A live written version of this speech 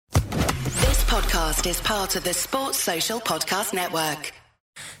podcast is part of the Sports Social Podcast Network.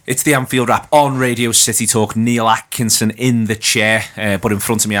 It's the Anfield Wrap on Radio City Talk. Neil Atkinson in the chair, but in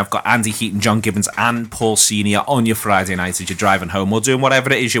front of me I've got Andy Heaton, John Gibbons and Paul Senior on your Friday night as you're driving home or doing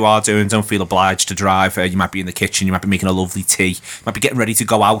whatever it is you are doing. Don't feel obliged to drive. You might be in the kitchen, you might be making a lovely tea, you might be getting ready to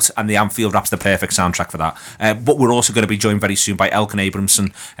go out, and the Anfield Wrap's the perfect soundtrack for that. But we're also going to be joined very soon by Elkin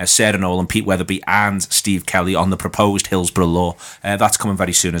Abramson, Sarah Nolan, Pete Weatherby and Steve Kelly on the proposed Hillsborough law. That's coming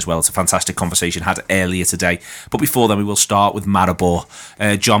very soon as well. It's a fantastic conversation had earlier today. But before then we will start with Maribor.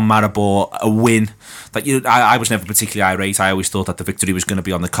 John, Maribor, a win that I was never particularly irate. I always thought that the victory was going to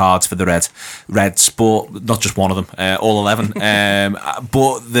be on the cards for the Reds, but not just one of them, all 11.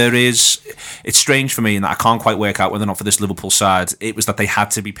 But it's strange for me in that I can't quite work out whether or not for this Liverpool side it was that they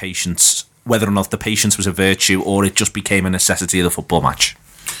had to be patient, whether or not the patience was a virtue or it just became a necessity of the football match.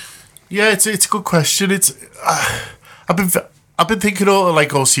 Yeah, it's a good question. I've been thinking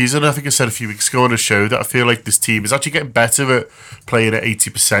all season. I think I said a few weeks ago on a show that I feel like this team is actually getting better at playing at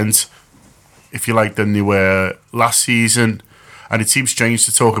 80%, if you like, than they were last season. And it seems strange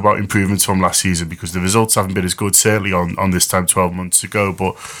to talk about improvements from last season because the results haven't been as good, certainly on this time 12 months ago.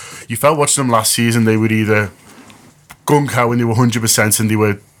 But you felt watching them last season, they were either gung-ho and they were 100% and they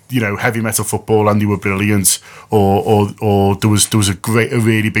were, heavy metal football and they were brilliant, or there was a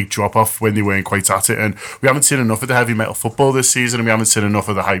really big drop off when they weren't quite at it. And we haven't seen enough of the heavy metal football this season, and we haven't seen enough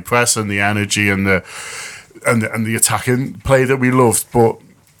of the high press and the energy and the attacking play that we loved. But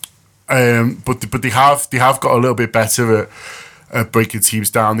they have got a little bit better at breaking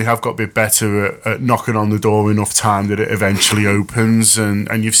teams down. They have got a bit better at knocking on the door enough time that it eventually opens,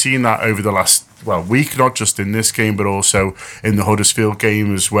 and you've seen that over the last week, not just in this game but also in the Huddersfield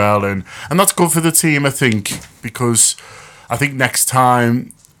game as well, and that's good for the team, I think, because I think next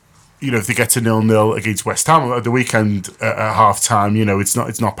time, if they get to 0-0 against West Ham at the weekend at half time, it's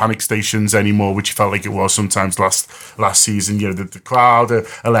not panic stations anymore, which you felt like it was sometimes last season. The crowd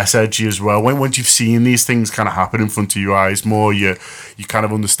are less edgy as well. Once you've seen these things kind of happen in front of your eyes more, you kind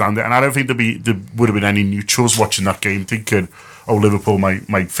of understand it. And I don't think there would have been any neutrals watching that game thinking, oh, Liverpool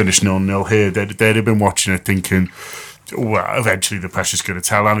might finish 0-0 here. They'd have been watching it thinking, well, eventually the pressure's going to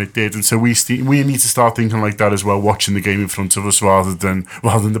tell, and it did. And so we need to start thinking like that as well, watching the game in front of us rather than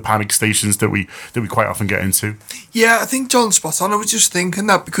the panic stations that we quite often get into. Yeah, I think John's spot on. I was just thinking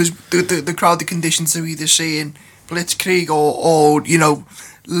that because the crowd, the conditions are either seeing blitzkrieg or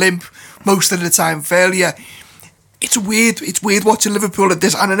limp most of the time failure. It's weird watching Liverpool at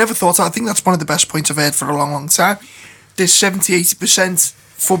this, and I never thought. I think that's one of the best points I've heard for a long, long time. This 70-80%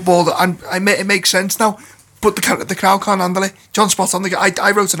 football, and it makes sense now. But the crowd can't handle it. John spot on.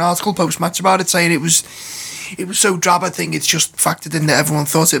 I wrote an article post-match about it saying it was so drab. I think it's just factored in that everyone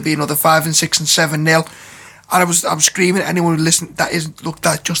thought it'd be another 5 and 6 and 7-0, and I was screaming at anyone who listened,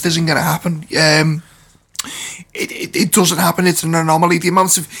 that just isn't going to happen. It doesn't happen. It's an anomaly. The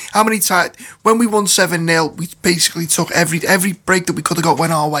amount of how many times when we won 7-0, we basically took every break that we could have got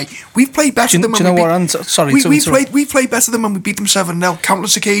went our way. We've played better than when we played better than when we beat them 7-0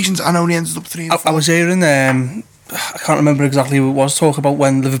 countless occasions and only ended up 3-4. I was hearing I can't remember exactly who it was talk about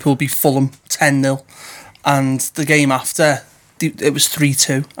when Liverpool beat Fulham 10-0, and the game after it was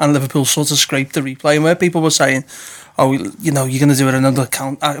 3-2, and Liverpool sort of scraped the replay, and where people were saying, oh, you're going to do it another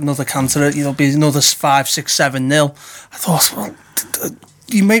counter, be another 5, 6, 7-0. I thought, well,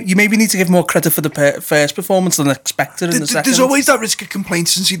 you maybe need to give more credit for the first performance than expected in the second. There's always that risk of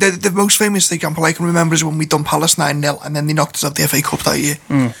complacency. The most famous example I can remember is when we done Palace 9-0 and then they knocked us out the FA Cup that year,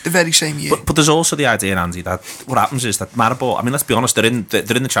 the very same year. But there's also the idea, Andy, that what happens is that Maribor, I mean, let's be honest, they're in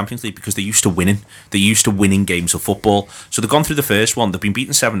the Champions League because they're used to winning. They're used to winning games of football. So they've gone through the first one. They've been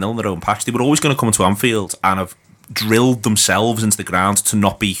beaten 7-0 in their own patch. They were always going to come into Anfield and have drilled themselves into the ground to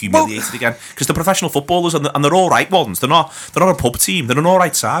not be humiliated again, because they're professional footballers and they're all right ones. They're not a pub team. They're an all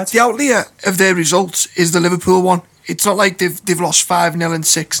right side. The outlier of their results is the Liverpool one. It's not like they've lost 5-0 and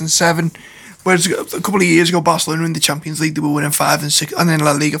 6 and 7. Whereas a couple of years ago, Barcelona in the Champions League, they were winning 5 and 6, and then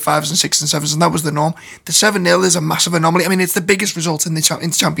La Liga 5s and 6 and 7s, and that was the norm. The 7-0 is a massive anomaly. I mean, it's the biggest result in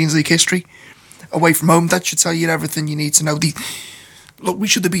Champions League history away from home. That should tell you everything you need to know. Look, we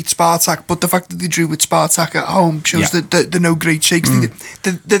should have beat Spartak, but the fact that they drew with Spartak at home shows that they're no great shakes.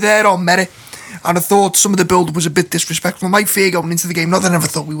 They're there on merit. And I thought some of the build was a bit disrespectful. My fear going into the game, not that I never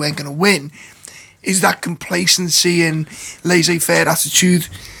thought we weren't going to win, is that complacency and laissez-faire attitude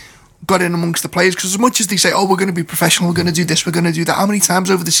got in amongst the players. Because as much as they say, oh, we're going to be professional, we're going to do this, we're going to do that, how many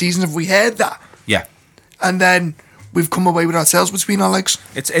times over the season have we heard that? Yeah. And then we've come away with our tails between our legs.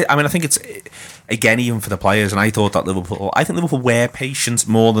 I think it's, again, even for the players, and I think Liverpool were patient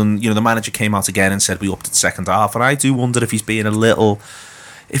more than, the manager came out again and said we upped it second half, and I do wonder if he's being a little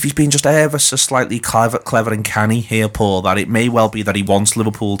if he's been just ever so slightly clever and canny here, Paul, that it may well be that he wants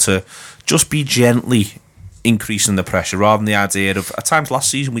Liverpool to just be gently increasing the pressure, rather than the idea of, at times last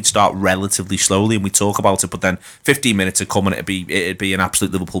season we'd start relatively slowly and we'd talk about it, but then 15 minutes would come and it'd be an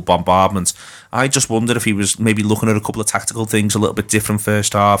absolute Liverpool bombardment. I just wondered if he was maybe looking at a couple of tactical things a little bit different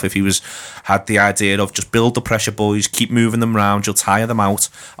first half, if he had the idea of just build the pressure, boys, keep moving them around, you'll tire them out.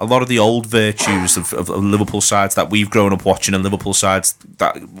 A lot of the old virtues of Liverpool sides that we've grown up watching, and Liverpool sides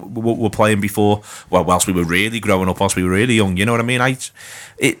that were playing before, well, whilst we were really growing up, whilst we were really young, you know what I mean?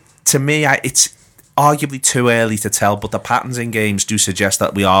 It's arguably too early to tell, but the patterns in games do suggest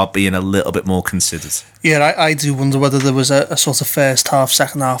that we are being a little bit more considered. Yeah, I do wonder whether there was a sort of first half,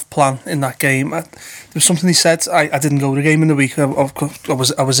 second half plan in that game. There was something he said. I didn't go to the game in the week. I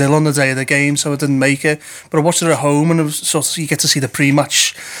was ill on the day of the game, so I didn't make it. But I watched it at home, and it was sort of, you get to see the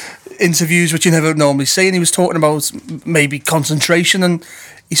pre-match interviews, which you never normally see. And he was talking about maybe concentration, and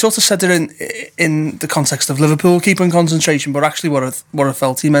he sort of said it in the context of Liverpool keeping concentration, but actually what I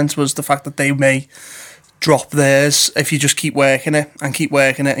felt he meant was the fact that they may drop theirs if you just keep working it and keep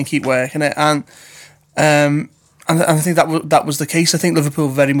working it and keep working it. And I think that was the case. I think Liverpool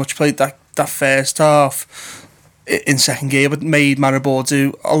very much played that first half in second gear, but made Maribor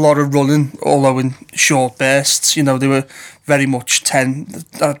do a lot of running, although in short bursts. You know, they were very much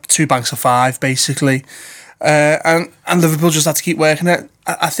 2 banks of 5 basically. And Liverpool just had to keep working it.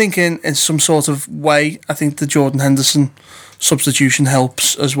 I think in some sort of way, I think the Jordan Henderson substitution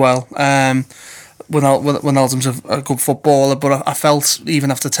helps as well. Wijnaldum's a good footballer, but I felt even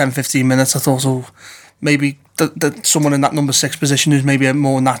after 10-15 minutes, I thought, maybe that someone in that number 6 position who's maybe a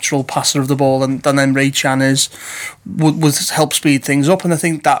more natural passer of the ball than Emre Can is would help speed things up. And I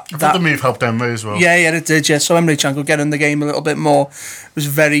think that the move helped Emre as well. Yeah, it did. Yeah, so Emre Can could get in the game a little bit more.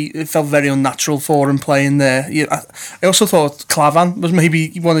 It felt very unnatural for him playing there. I also thought Klavan was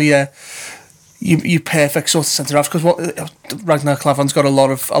maybe one of your perfect sort of centre half, because Ragnar Klavan's got a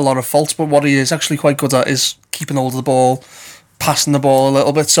lot of faults, but what he is actually quite good at is keeping hold of the ball, passing the ball a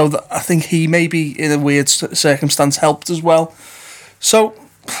little bit. So I think he maybe in a weird circumstance helped as well. So,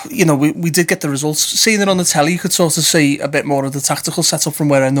 you know, we did get the results. Seeing it on the telly, you could sort of see a bit more of the tactical setup from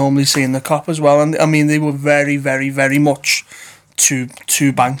where I normally see in the COP as well. And I mean, they were very, very, very much two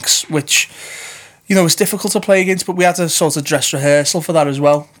banks, which, you know, it's difficult to play against, but we had a sort of dress rehearsal for that as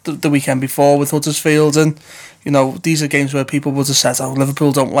well the weekend before with Huddersfield, and you know, these are games where people would have said, "Oh,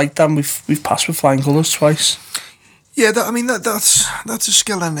 Liverpool don't like them." We've passed with flying colours twice. Yeah, that's a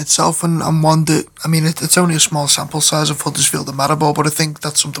skill in itself, and one that, I mean, it's only a small sample size of Huddersfield and Maribor, but I think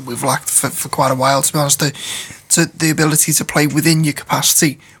that's something we've lacked for quite a while, to be honest. The ability to play within your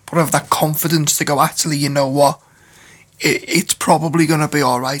capacity, but have that confidence to go, actually, you know what? It's probably going to be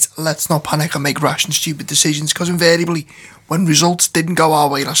all right. Let's not panic and make rash and stupid decisions, because invariably, when results didn't go our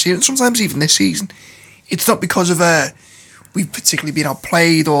way last year, and sometimes even this season, it's not because of we've particularly been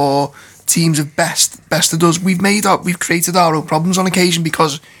outplayed or teams have bested us. We've created our own problems on occasion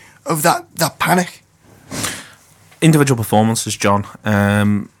because of that panic. Individual performances, John.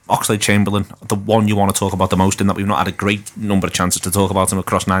 Oxlade-Chamberlain, the one you want to talk about the most, in that we've not had a great number of chances to talk about him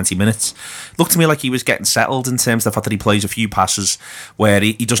across 90 minutes. Looked to me like he was getting settled in terms of the fact that he plays a few passes where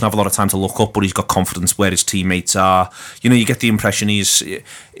he doesn't have a lot of time to look up, but he's got confidence where his teammates are. You know, you get the impression he's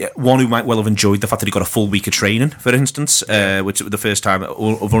one who might well have enjoyed the fact that he got a full week of training, for instance, which was the first time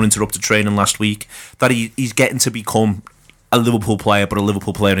of uninterrupted training last week, that he's getting to become a Liverpool player, but a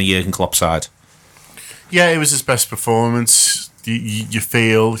Liverpool player in a Jurgen Klopp side. Yeah, it was his best performance. You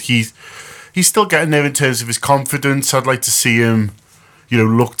feel he's still getting there in terms of his confidence. I'd like to see him, you know,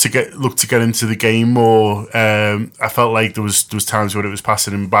 look to get into the game more. I felt like there was times when it was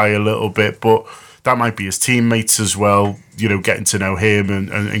passing him by a little bit, but that might be his teammates as well. You know, getting to know him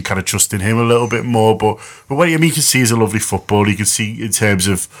and kind of trusting him a little bit more. But what you can see is a lovely football. You can see in terms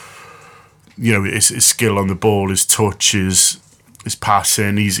of, you know, his skill on the ball, his touch, his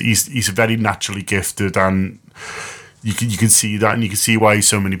passing. He's very naturally gifted, and you can see that, and you can see why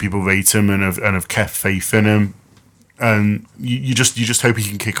so many people rate him and have kept faith in him. And you just hope he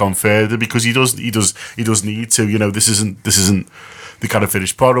can kick on further, because he does need to. You know, this isn't the kind of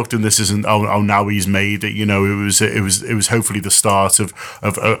finished product, and this isn't now he's made it. You know, it was hopefully the start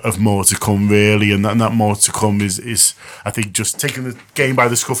of more to come, really, and that more to come is I think just taking the game by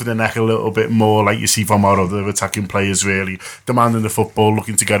the scruff of the neck a little bit more, like you see from our other attacking players, really demanding the football,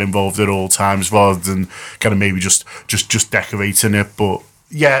 looking to get involved at all times rather than kind of maybe just decorating it. But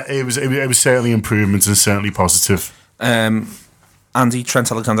yeah, it was certainly improvement and certainly positive. Andy,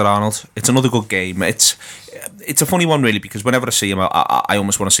 Trent Alexander-Arnold. It's another good game. It's a funny one, really, because whenever I see him, I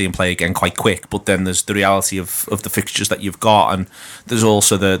almost want to see him play again quite quick. But then there's the reality of the fixtures that you've got, and there's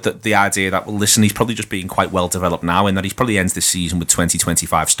also the idea that, well, listen, he's probably just being quite well developed now, in that he probably ends this season with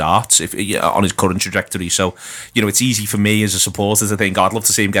 20-25 starts on his current trajectory. So, it's easy for me as a supporter to think, I'd love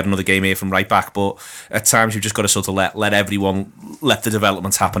to see him get another game here from right back. But at times you've just got to sort of let everyone, let the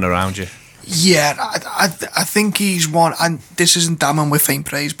developments happen around you. Yeah, I think he's one, and this isn't damning with faint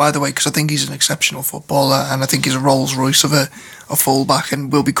praise, by the way, because I think he's an exceptional footballer, and I think he's a Rolls Royce of a fullback,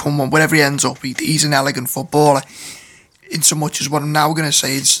 and will become one. Wherever he ends up, he's an elegant footballer. In so much as what I'm now going to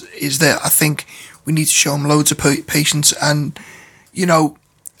say is that I think we need to show him loads of patience, and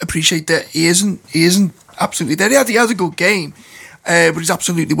appreciate that he isn't absolutely there. He has a good game, but he's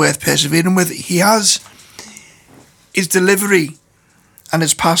absolutely worth persevering with. He has his delivery. And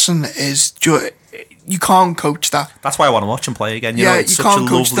his passing is you can't coach that. That's why I want to watch him play again. It's such a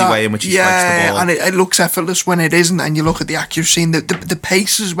lovely way in which he strikes the ball. And it looks effortless when it isn't. And you look at the accuracy and the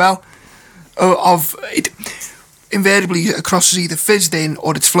pace as well of it. Invariably, it crosses either fizzed in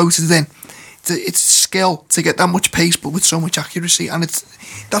or it's floated in. It's skill to get that much pace, but with so much accuracy. And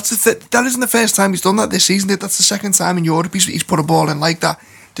that isn't the first time he's done that this season. That's the second time in Europe he's put a ball in like that.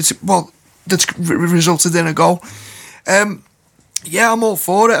 That's resulted in a goal. Yeah, I'm all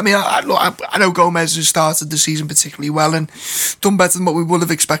for it. I mean, I know Gomez has started the season particularly well and done better than what we would have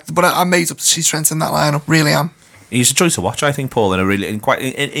expected, but I'm made up to see Trent in that lineup. Really am. He's a choice to watch, I think, Paul, in quite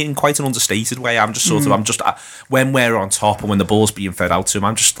an understated way. I'm just when we're on top and when the ball's being fed out to him,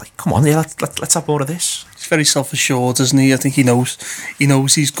 I'm just like, come on, yeah, let's have more of this. He's very self-assured, isn't he? I think he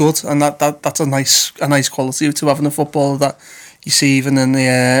knows he's good, and that's a nice quality to have in a footballer that you see even in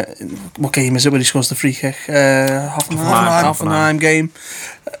the what game is it where he scores the free kick? Hoffenheim game.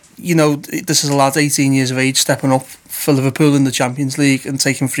 This is a lad 18 years of age stepping up for Liverpool in the Champions League and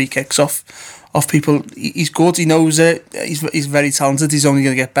taking free kicks off people. He's good. He knows it. He's very talented. He's only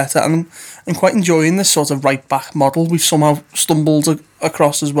going to get better. And I'm quite enjoying this sort of right back model we've somehow stumbled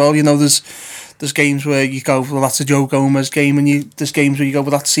across as well. There's games where you go, well, that's a Joe Gomez game, and there's games where you go,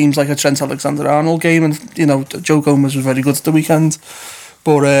 well, that seems like a Trent Alexander-Arnold game, and Joe Gomez was very good at the weekend.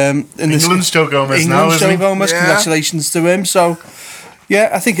 But England's Joe Gomez now, isn't he? Joe Gomez, congratulations to him. So,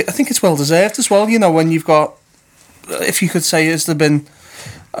 yeah, I think it's well deserved as well. When you've got, if you could say, has there been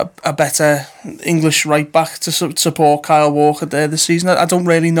a better English right back to support Kyle Walker there this season? I don't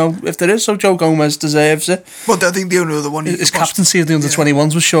really know if there is, so Joe Gomez deserves it. But I think the only other one... His captaincy of the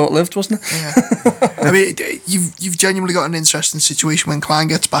under-21s was short-lived, wasn't it? Yeah. I mean, you've genuinely got an interesting situation when Klein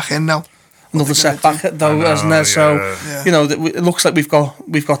gets back in now. Another setback, though, isn't there? So, it looks like we've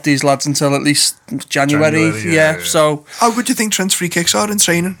got these lads until at least January. So, how good do you think Trent's free kicks are in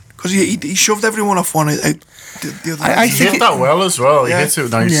training? Because he shoved everyone off one out the other day. He hit that well as well. He hit it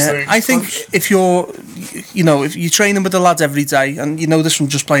nicely. Yeah. I think if you're training with the lads every day, and you know this from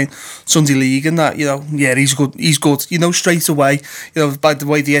just playing Sunday League and that, he's good. He's good. Straight away. By the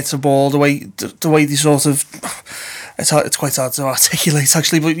way they hit the ball, the way they sort of. It's quite hard to articulate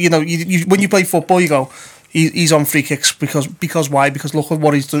actually, but you when you play football, you go, he's on free kicks because why? Because look at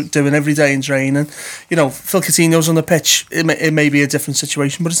what he's doing every day in training. Phil Coutinho's on the pitch. It may be a different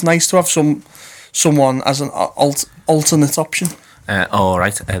situation, but it's nice to have someone as an alternate option. All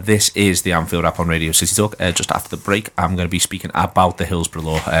right, this is the Anfield Wrap on Radio City Talk. Just after the break, I'm going to be speaking about the Hillsborough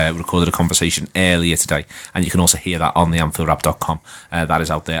Law. We recorded a conversation earlier today, and you can also hear that on the AnfieldWrap.com. That is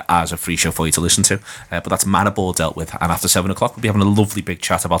out there as a free show for you to listen to. But that's Maribor dealt with, and after 7 o'clock, we'll be having a lovely big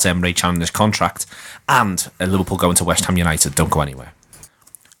chat about Emre Can and his contract, and Liverpool going to West Ham United. Don't go anywhere.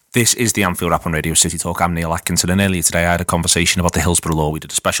 This is the Anfield Wrap on Radio City Talk. I'm Neil Atkinson, and earlier today I had a conversation about the Hillsborough Law. We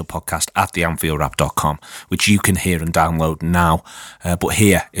did a special podcast at the AnfieldWrap.com, which you can hear and download now. But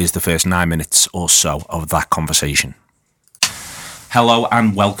here is the first 9 minutes or so of that conversation. Hello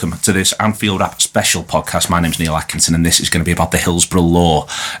and welcome to this Anfield Wrap special podcast. My name's Neil Atkinson, and this is going to be about the Hillsborough Law.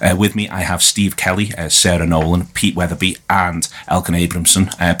 With me, I have Steve Kelly, Sarah Nolan, Pete Weatherby, and Elkin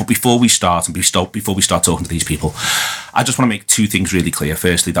Abramson. But before we start talking to these people, I just want to make two things really clear.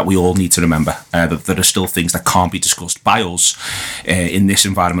 Firstly, that we all need to remember that there are still things that can't be discussed by us in this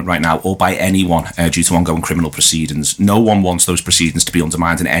environment right now, or by anyone due to ongoing criminal proceedings. No one wants those proceedings to be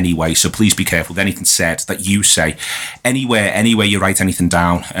undermined in any way, so please be careful with anything said that you say anywhere you write anything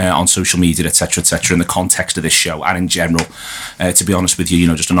down on social media, etc., in the context of this show and in general. To be honest with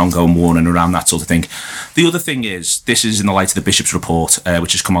you, just an ongoing warning around that sort of thing. The other thing is, this is in the light of the Bishop's report,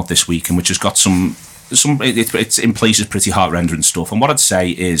 which has come out this week and which has got some it's in places pretty heart-rendering stuff. And what I'd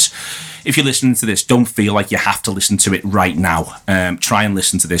say is, if you're listening to this, don't feel like you have to listen to it right now. Try and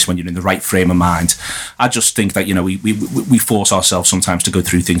listen to this when you're in the right frame of mind. I just think that, we force ourselves sometimes to go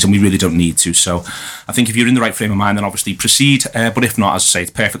through things, and we really don't need to. So I think if you're in the right frame of mind, then obviously proceed. But if not, as I say,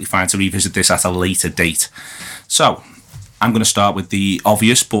 it's perfectly fine to revisit this at a later date. So I'm going to start with the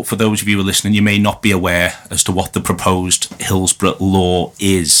obvious, but for those of you who are listening, you may not be aware as to what the proposed Hillsborough law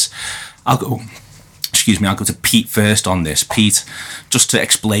is. I'll go to Pete first on this. Pete, just to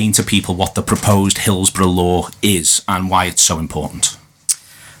explain to people what the proposed Hillsborough law is and why it's so important.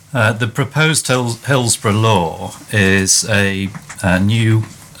 The proposed Hillsborough law is a new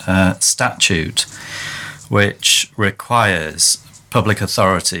statute which requires public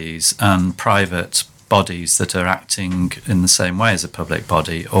authorities and private bodies that are acting in the same way as a public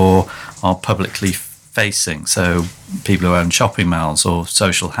body or are publicly facing, so people who own shopping malls or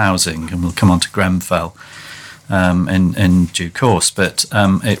social housing, and we'll come on to Grenfell in due course, but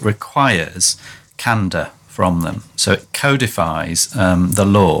it requires candour from them. So it codifies the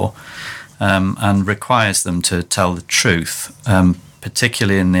law and requires them to tell the truth,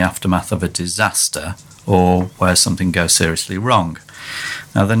 particularly in the aftermath of a disaster or where something goes seriously wrong.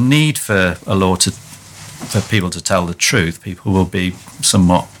 Now, the need for a law for people to tell the truth, people will be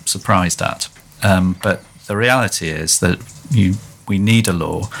somewhat surprised at. But the reality is that we need a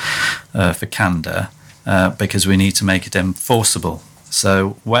law for candour because we need to make it enforceable.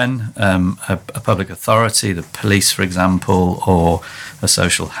 So when a public authority, the police, for example, or a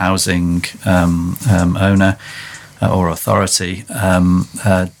social housing owner or authority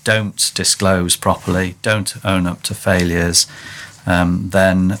don't disclose properly, don't own up to failures,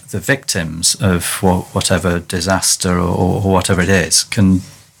 then the victims of whatever disaster or whatever it is can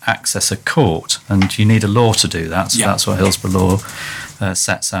access a court, and you need a law to do that. So that's what Hillsborough law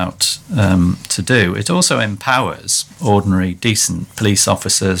sets out to do. It also empowers ordinary, decent police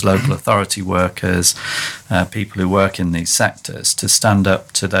officers, local authority workers, people who work in these sectors to stand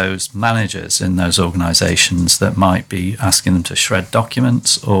up to those managers in those organisations that might be asking them to shred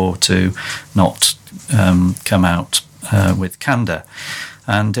documents or to not come out with candour.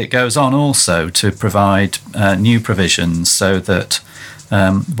 And it goes on also to provide new provisions so that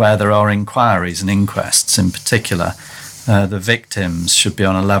where there are inquiries and inquests in particular, the victims should be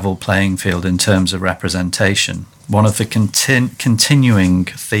on a level playing field in terms of representation. One of the continuing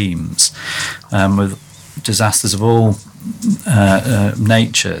themes with disasters of all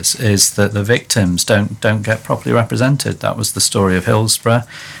natures is that the victims don't get properly represented. That was the story of Hillsborough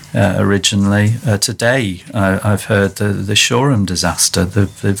originally. Today, I've heard the Shoreham disaster.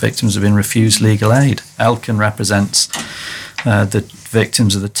 The victims have been refused legal aid. Elkin represents the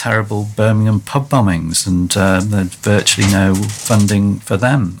victims of the terrible Birmingham pub bombings, and there's virtually no funding for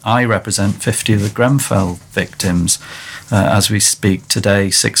them. I represent 50 of the Grenfell victims. As we speak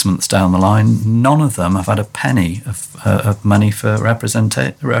today, 6 months down the line, none of them have had a penny of money for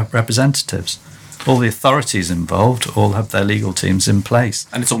representatives. All the authorities involved all have their legal teams in place.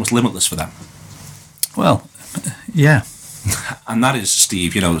 And it's almost limitless for them. Well, yeah. And that is,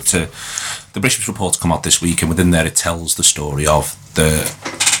 Steve, the Bishop's report's come out this week, and within there it tells the story of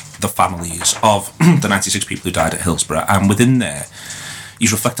the families of the 96 people who died at Hillsborough, and within there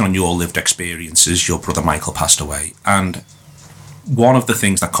he's reflecting on your lived experiences. Your brother Michael passed away, and one of the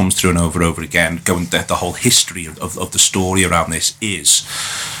things that comes through and over again, going the whole history of the story around this is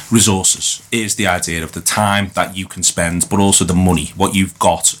resources, is the idea of the time that you can spend, but also the money, what you've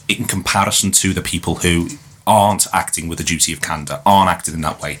got in comparison to the people who aren't acting with a duty of candour, aren't acting in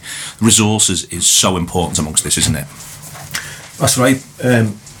that way. Resources is so important amongst this, isn't it? That's right.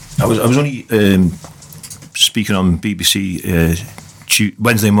 I was only speaking on BBC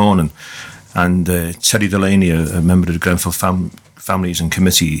Wednesday morning, and Terry Delaney, a member of the Grenfell Families and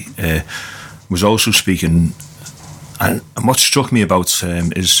Committee, was also speaking. And what struck me about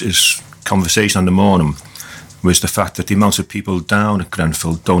his conversation on the morning was the fact that the amount of people down at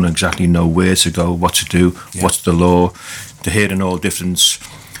Grenfell don't exactly know where to go, what to do, what's the law. They're hearing all different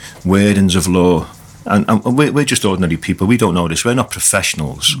wordings of law. And we're just ordinary people. We don't know this. We're not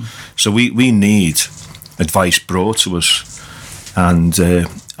professionals. So we need advice brought to us. And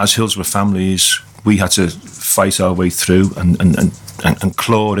as Hillsborough families, we had to fight our way through and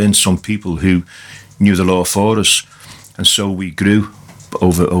claw in some people who knew the law for us. And so we grew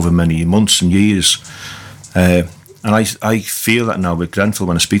over many months and years. And I feel that now with Grenfell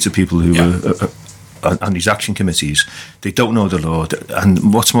when I speak to people who are on these action committees, they don't know the law.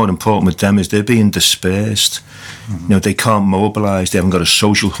 And what's more important with them is they're being dispersed. Mm-hmm. They can't mobilise. They haven't got a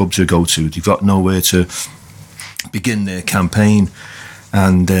social hub to go to. They've got nowhere to begin their campaign.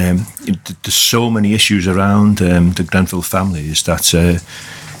 And there's so many issues around the Grenfell families that,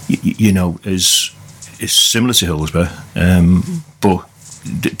 is similar to Hillsborough, but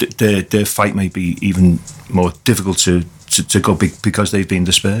their fight may be even more difficult to go big because they've been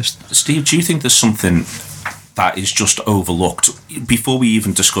dispersed. Steve, do you think there's something that is just overlooked before we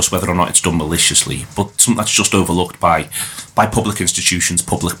even discuss whether or not it's done maliciously, but something that's just overlooked by public institutions,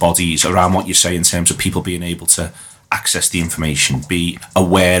 public bodies, around what you say in terms of people being able to access the information, be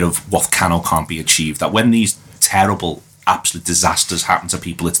aware of what can or can't be achieved, that when these terrible, absolute disasters happen to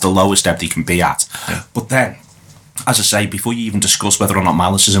people, it's the lowest ebb they can be at. Yeah. But then, as I say, before you even discuss whether or not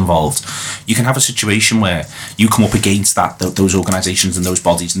malice is involved, you can have a situation where you come up against those organisations and those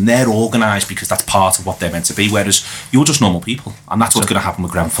bodies, and they're organised because that's part of what they're meant to be, whereas you're just normal people, and that's what's going to happen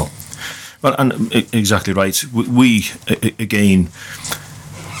with Grenfell. Well, and exactly right. We again,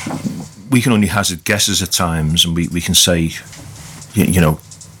 we can only hazard guesses at times, and we can say,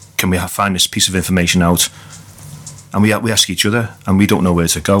 can we find this piece of information out? And we ask each other, and we don't know where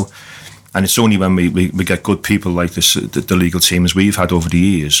to go. And it's only when we get good people like this, the legal teams we've had over the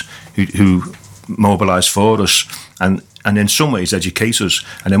years, who mobilise for us and in some ways educate us.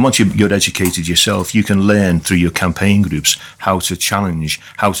 And then once you're educated yourself, you can learn through your campaign groups how to challenge,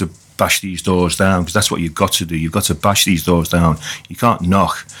 how to bash these doors down, because that's what you've got to do. You've got to bash these doors down. You can't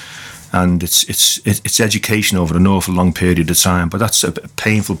knock. And it's education over an awful long period of time, but that's a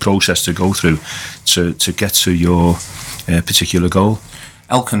painful process to go through to get to your particular goal.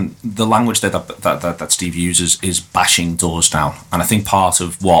 Elkin, the language that Steve uses is bashing doors down, and I think part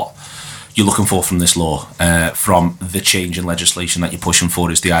of what you're looking for from this law, from the change in legislation that you're pushing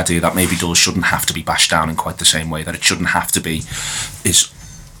for, is the idea that maybe doors shouldn't have to be bashed down in quite the same way, that it shouldn't have to be this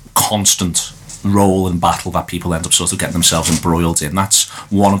constant role and battle that people end up sort of getting themselves embroiled in. That's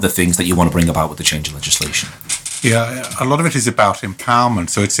one of the things that you want to bring about with the change in legislation. Yeah, a lot of it is about empowerment.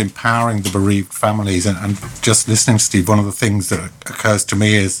 So it's empowering the bereaved families. And just listening to Steve, one of the things that occurs to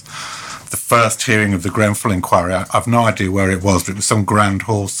me is the first hearing of the Grenfell inquiry. I've no idea where it was, but it was some grand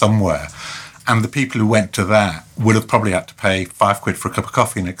hall somewhere. And the people who went to that would have probably had to pay £5 for a cup of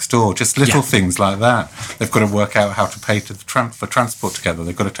coffee next door. Just little things like that. They've got to work out how to pay for transport together.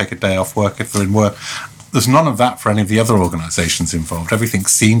 They've got to take a day off work if they're in work. There's none of that for any of the other organisations involved.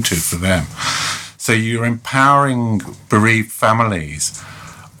 Everything's seen to for them. So you're empowering bereaved families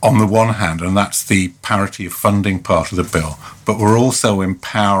on the one hand, and that's the parity of funding part of the bill, but we're also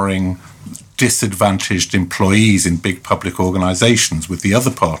empowering disadvantaged employees in big public organisations with the other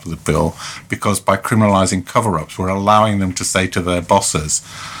part of the bill, because by criminalising cover-ups, we're allowing them to say to their bosses,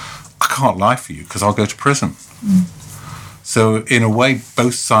 I can't lie for you because I'll go to prison. So in a way,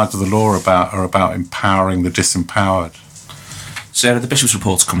 both sides of the law are about empowering the disempowered. Sarah, the Bishop's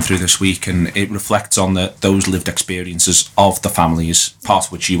report's come through this week, and it reflects on those lived experiences of the families, part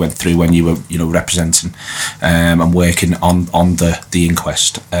of which you went through when you were, representing and working on the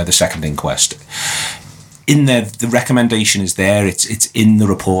inquest, the second inquest. In there, the recommendation is there. It's in the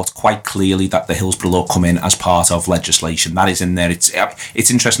report quite clearly that the Hillsborough law come in as part of legislation. That is in there. It's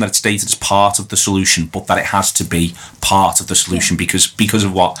interesting that it's stated as part of the solution, but that it has to be part of the solution because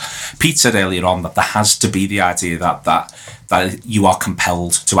of what Pete said earlier on, that there has to be the idea that you are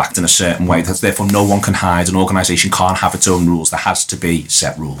compelled to act in a certain way. That therefore no one can hide. An organisation can't have its own rules. There has to be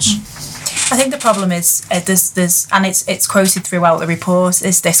set rules. I think the problem is there's and it's quoted throughout the report,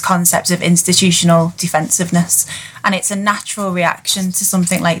 is this concept of institutional defensiveness, and it's a natural reaction to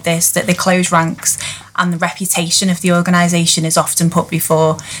something like this, that they close ranks and the reputation of the organisation is often put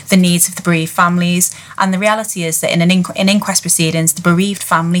before the needs of the bereaved families. And the reality is that in inquest proceedings, the bereaved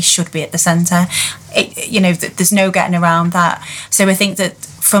family should be at the centre. There's no getting around that. So I think that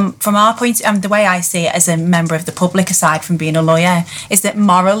from our point, the way I see it as a member of the public, aside from being a lawyer, is that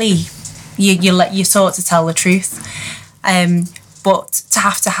morally you sought to tell the truth. But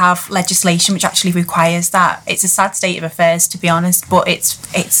to have legislation which actually requires that, it's a sad state of affairs, to be honest, but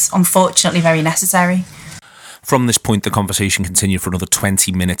it's unfortunately very necessary. From this point, the conversation continued for another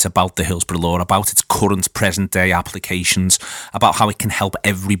 20 minutes about the Hillsborough law, about its current present-day applications, about how it can help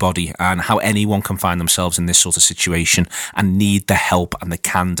everybody and how anyone can find themselves in this sort of situation and need the help and the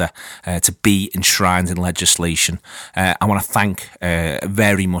candour to be enshrined in legislation. I want to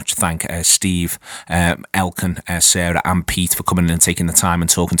very much thank Steve, Elkin, Sarah and Pete for coming in and taking the time and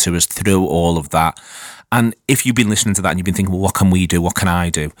talking to us through all of that. And if you've been listening to that and you've been thinking, well, what can we do? What can I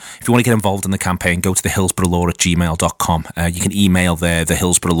do? If you want to get involved in the campaign, go to the hillsboroughlaw@gmail.com. You can email there, the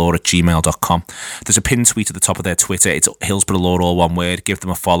hillsboroughlaw@gmail.com. There's a pinned tweet at the top of their Twitter. It's Hillsborough Law, all one word. Give them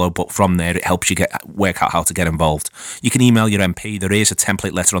a follow, but from there, it helps you work out how to get involved. You can email your MP. There is a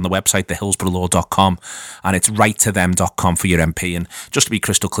template letter on the website, thehillsboroughlaw.com, and it's writetothem.com for your MP. And just to be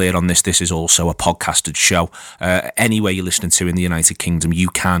crystal clear on this is also a podcasted show. Anywhere you're listening to in the United Kingdom, you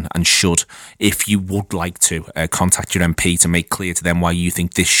can and should, if you would like to, contact your MP to make clear to them why you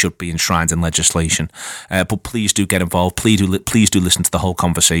think this should be enshrined in legislation. But please do get involved. Please do listen to the whole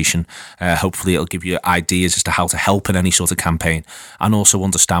conversation. Hopefully it'll give you ideas as to how to help in any sort of campaign, and also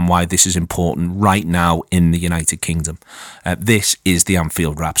understand why this is important right now in the United Kingdom. This is the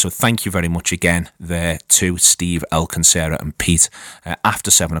Anfield Wrap. So thank you very much again there to Steve, Elkin, Sarah and Pete. After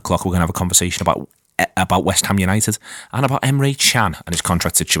 7 o'clock, we're going to have a conversation about West Ham United and about Emre Can and his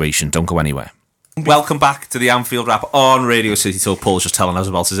contract situation. Don't go anywhere. Welcome back to the Anfield Wrap on Radio City Talk. Paul's just telling us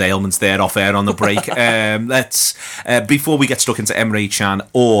about his ailments there off air on the break. Let's before we get stuck into Emre Can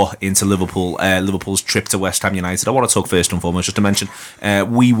or into Liverpool's trip to West Ham United, I want to talk first and foremost just to mention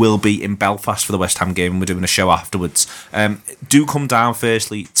we will be in Belfast for the West Ham game and we're doing a show afterwards. Do come down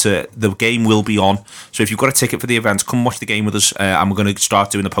firstly to the game will be on, so if you've got a ticket for the event, come watch the game with us, and we're going to start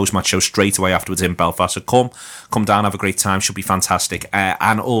doing the post-match show straight away afterwards in Belfast. So come down, have a great time, should be fantastic.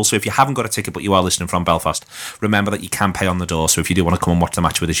 And also, if you haven't got a ticket but you are listening from Belfast, remember that you can pay on the door. So if you do want to come and watch the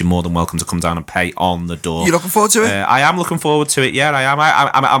match with us, you're more than welcome to come down and pay on the door. You looking forward to it? I am looking forward to it. Yeah, I am.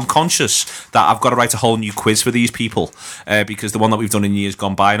 I'm conscious that I've got to write a whole new quiz for these people because the one that we've done in years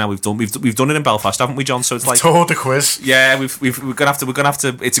gone by now, we've done it in Belfast, haven't we, John? So it's like the quiz. Yeah, we're gonna have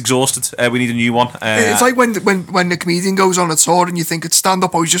to. It's exhausted. We need a new one. It's like when the comedian goes on a tour and you think it's stand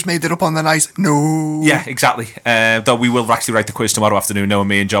up, or he's just made it up on the night. No. Yeah, exactly. Though we will actually write the quiz tomorrow afternoon, knowing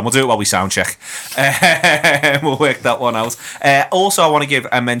me and John. We'll do it while we sound check. We'll work that one out. Also, I want to give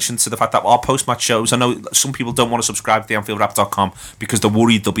a mention to the fact that our post-match shows, I know some people don't want to subscribe to theanfieldwrap.com because they're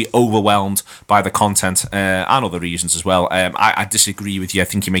worried they'll be overwhelmed by the content and other reasons as well. I disagree with you. I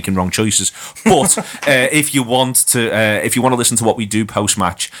think you're making wrong choices. But if you want to listen to what we do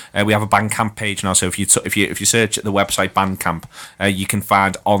post-match, we have a Bandcamp page now. So if you search the website Bandcamp, you can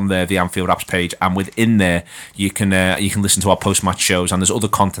find on there the Anfield Wraps page, and within there you can listen to our post-match shows, and there's other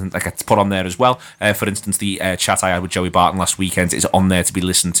content that gets put on there as well. For instance, the chat I had with Joey Barton last weekend is on there to be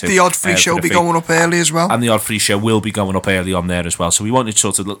listened to. The odd free show will be going up early as well. And the odd free show will be going up early on there as well. So we wanted to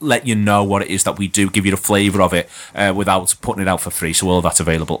sort of let you know what it is that we do, give you the flavour of it without putting it out for free. So all that's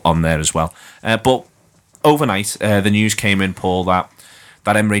available on there as well. But overnight, the news came in, Paul, that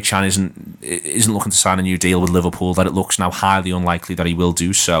Emre Can isn't looking to sign a new deal with Liverpool, that it looks now highly unlikely that he will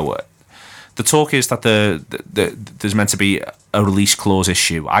do so. The talk is that there's meant to be a release clause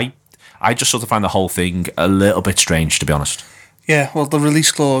issue. I just sort of find the whole thing a little bit strange, to be honest. Yeah, well, the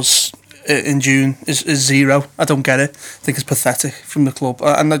release clause in June is zero. I don't get it. I think it's pathetic from the club.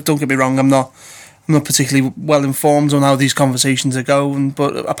 And don't get me wrong, I'm not particularly well informed on how these conversations are going,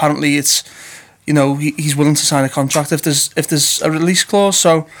 but apparently it's, he's willing to sign a contract if there's a release clause.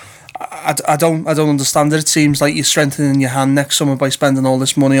 So I don't understand it. It seems like you're strengthening your hand next summer by spending all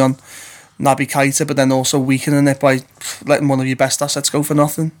this money on Naby Keita, but then also weakening it by letting one of your best assets go for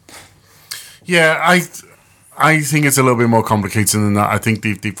nothing. Yeah, I think it's a little bit more complicated than that. I think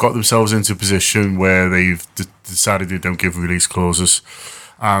they've got themselves into a position where they've decided they don't give release clauses.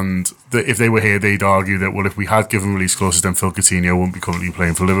 And if they were here, they'd argue that, well, if we had given release clauses, then Phil Coutinho wouldn't be currently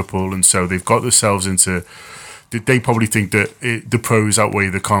playing for Liverpool. And so they've got themselves into... They probably think that the pros outweigh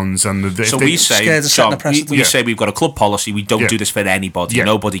the cons. And so we say, John, we say we've got a club policy. We don't do this for anybody. Yeah.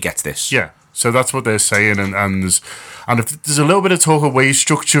 Nobody gets this. Yeah. So that's what they're saying, and if there's a little bit of talk of wage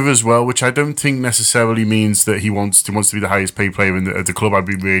structure as well, which I don't think necessarily means that he wants to be the highest paid player in the club. I'd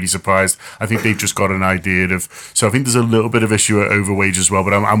be really surprised. I think they've just got an idea of. So I think there's a little bit of issue over wage as well.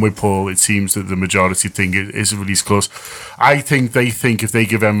 But I'm with Paul. It seems that the majority think it is a release clause. I think they think if they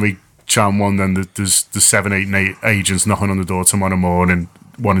give Emre Can one, then there's the 7, 8, and 8 agents knocking on the door tomorrow morning,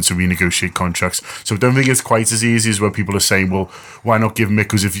 wanting to renegotiate contracts. So I don't think it's quite as easy as where people are saying, well, why not give him it?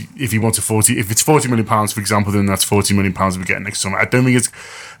 Because if he wants if it's £40 million, for example, then that's £40 million we get next summer. I don't think it's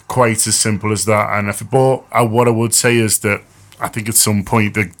quite as simple as that. And what I would say is that I think at some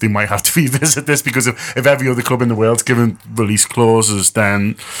point they might have to revisit this, because if every other club in the world's given release clauses,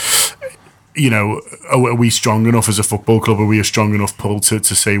 then... are we strong enough as a football club? Are we a strong enough pull to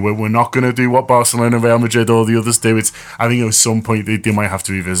say we're not going to do what Barcelona, Real Madrid, or the others do? I think at some point they might have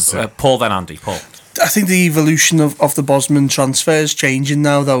to revisit it. Paul, then Andy. Paul. I think the evolution of the Bosman transfer is changing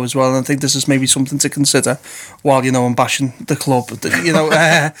now, though, as well. And I think this is maybe something to consider while I'm bashing the club.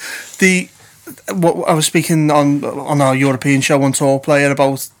 what I was speaking on our European show on Tour Player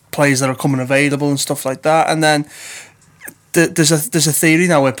about players that are coming available and stuff like that, and then there's a theory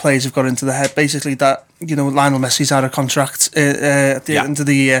now where players have got into the head basically that Lionel Messi's had a contract at the end of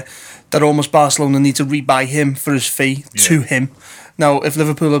the year that almost Barcelona need to rebuy him for his fee to him. Now, if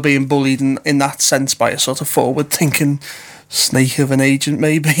Liverpool are being bullied in that sense by a sort of forward-thinking snake of an agent,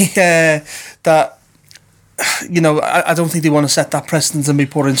 maybe that. I don't think they want to set that precedent and be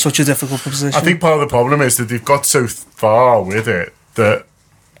put in such a difficult position. I think part of the problem is that they've got so far with it that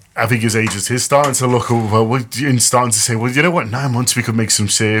I think his agent is starting to look over and starting to say, well, you know what, 9 months we could make some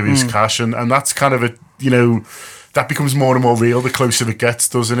serious cash, and that's kind of that becomes more and more real the closer it gets,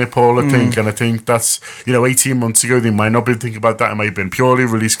 doesn't it, Paul? I think, and I think that's 18 months ago they might not have been thinking about that. It might have been purely a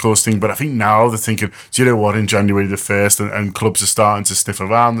release clause thing, but I think now they're thinking, do you know what? In January the 1st, and clubs are starting to sniff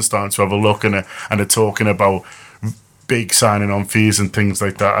around, they're starting to have a look, and they're talking about big signing on fees and things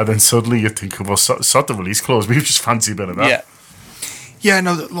like that. And then suddenly you think, well, sod the release clause. We just fancy a bit of that. Yeah. Yeah,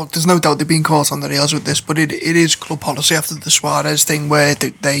 no, look, there's no doubt they're being caught on the rails with this, but it is club policy after the Suarez thing where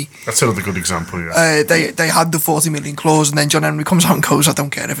they that's another good example, yeah. They had the 40 million clause, and then John Henry comes out and goes, I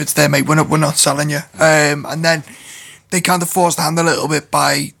don't care if it's there, mate, we're not selling you. And then they kind of forced the hand a little bit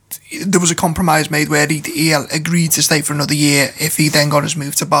by, there was a compromise made where he agreed to stay for another year if he then got his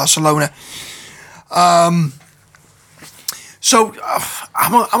move to Barcelona. So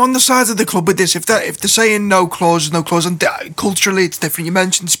I'm on the side of the club with this. If they're saying no clause, and culturally it's different. You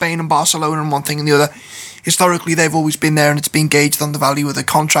mentioned Spain and Barcelona and one thing and the other. Historically, they've always been there, and it's been gauged on the value of the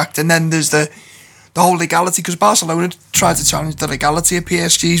contract. And then there's the whole legality, because Barcelona tried to challenge the legality of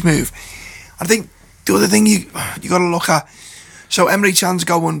PSG's move. I think the other thing you got to look at. So Emre Can's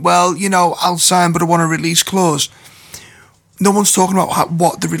going, well, I'll sign, but I want a release clause. No one's talking about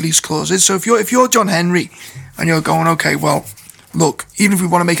what the release clause is. So if you're John Henry and you're going, okay, well, look, even if we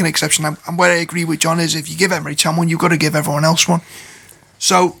want to make an exception, and where I agree with John is if you give Emre Can one, you've got to give everyone else one.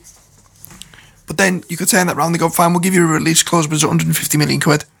 So, but then you could turn that round and go, fine, we'll give you a release clause, but it's 150 million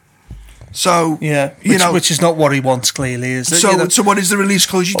quid. So yeah, which is not what he wants, clearly, is it? So what is the release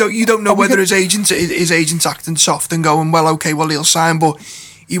clause? You don't know whether his agent's acting soft and going, well, okay, well, he'll sign, but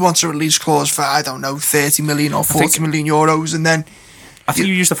he wants a release clause for, I don't know, 30 million or 40 million euros, and then I think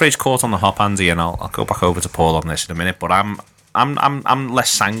you used the phrase "caught on the hop," Andy, and I'll go back over to Paul on this in a minute. But I'm less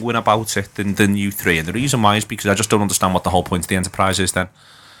sanguine about it than you three, and the reason why is because I just don't understand what the whole point of the enterprise is. Then,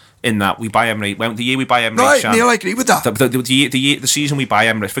 in that we buy Emre, the year we buy Emre, right, Neil, I agree with that. The season we buy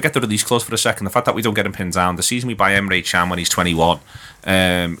Emre, forget the release clause for a second. The fact that we don't get him pinned down, the season we buy Emre Can when he's 21,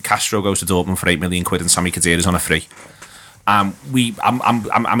 Castro goes to Dortmund for 8 million quid, and Sami Khedira's on a free. I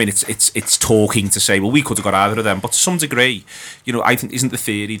mean, it's talking to say, well, we could have got either of them, but to some degree, I think isn't the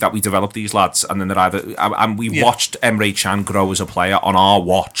theory that we develop these lads and then they're either, and we watched Emre Can grow as a player on our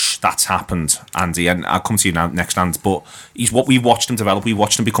watch. That's happened, Andy, and I'll come to you now next, Andy. But we've watched him develop. We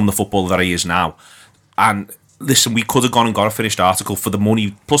watched him become the footballer that he is now, and. Listen, we could have gone and got a finished article for the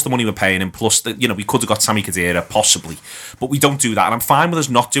money, plus the money we're paying him, plus we could have got Sami Khedira, possibly. But we don't do that, and I'm fine with us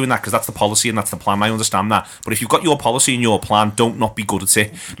not doing that because that's the policy and that's the plan. I understand that. But if you've got your policy and your plan, don't not be good at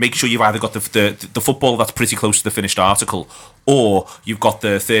it. Make sure you've either got the football that's pretty close to the finished article, or you've got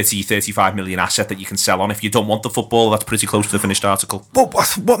the 35 million asset that you can sell on if you don't want the football that's pretty close to the finished article. But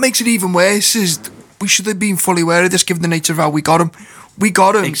what makes it even worse is we should have been fully aware of this given the nature of how we got him. We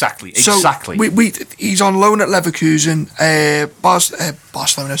got him. Exactly. So he's on loan at Leverkusen.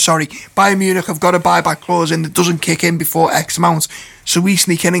 Barcelona, Bayern Munich have got a buyback clause in that doesn't kick in before X amount. So we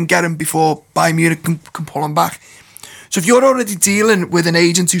sneak in and get him before Bayern Munich can pull him back. So if you're already dealing with an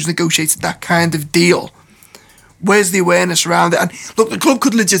agent who's negotiated that kind of deal, where's the awareness around it? And look, the club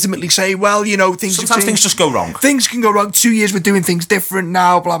could legitimately say, well, sometimes things just go wrong. Things can go wrong. 2 years we're doing things different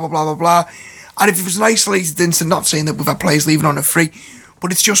now, blah, blah, blah, blah, blah. And if it was an isolated incident, not saying that we've had players leaving on a free,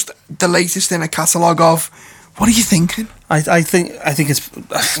 but it's just the latest in a catalogue of, what are you thinking? I think it's,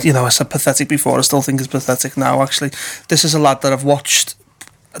 I said pathetic before, I still think it's pathetic now, actually. This is a lad that I've watched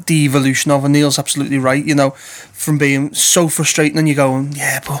the evolution of, and Neil's absolutely right, from being so frustrating and you're going,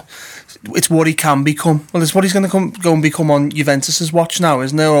 yeah, but it's what he can become. Well, it's what he's going to go and become on Juventus's watch now,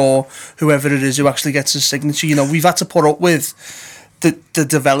 isn't it? Or whoever it is who actually gets his signature. We've had to put up with the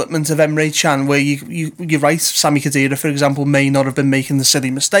development of Emre Can, where you're right, Sami Khedira, for example, may not have been making the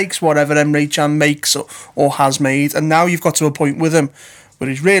silly mistakes, whatever Emre Can makes or has made, and now you've got to a point with him where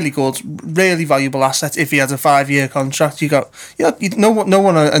he's really good, really valuable asset. If he had a 5-year contract, no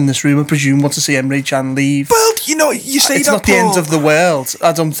one in this room, I presume, wants to see Emre Can leave. Well, you say it's that, not the end of the world.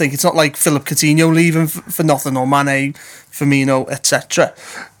 I don't think it's not like Philip Coutinho leaving for nothing, or Mane, Firmino, etc.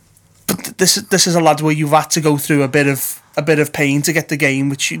 But But this is a lad where you've had to go through a bit of pain to get the game,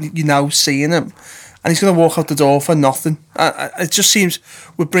 which you're now seeing him, and he's going to walk out the door for nothing. It just seems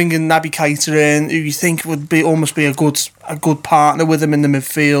we're bringing Naby Keita in, who you think would almost be a good partner with him in the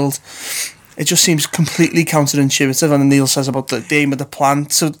midfield. It just seems completely counterintuitive. And Neil says about the aim of the plan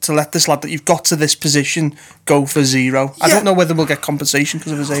to let this lad that you've got to this position go for zero. Yeah. I don't know whether we'll get compensation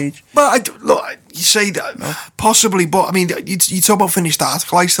because of his age. But look, you say that possibly, but I mean, you talk about finished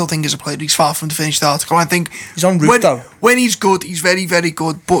article. I still think as a player, he's far from the finished article. I think he's en route though. When he's good, he's very, very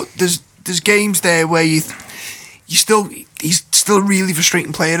good. But there's games there where he's still a really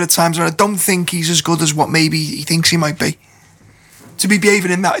frustrating player at times, and I don't think he's as good as what maybe he thinks he might be. To be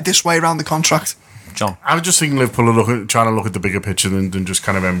behaving in this way around the contract. John? I was just thinking Liverpool are trying to look at the bigger picture than just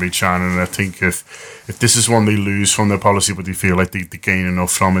kind of Emre Can, and I think if this is one they lose from their policy but they feel like they gain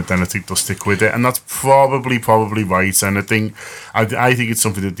enough from it, then I think they'll stick with it, and that's probably right. And I think it's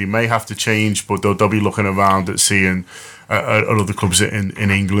something that they may have to change, but they'll be looking around at seeing other clubs in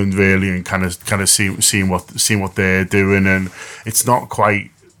England really, and kind of seeing what they're doing, and it's not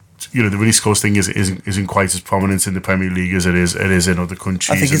quite. You know, the release clause thing isn't quite as prominent in the Premier League as it is in other countries.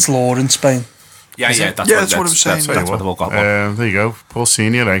 I think it's law in Spain. Yeah, that's what I'm saying. That's what they've all got. There you go, Paul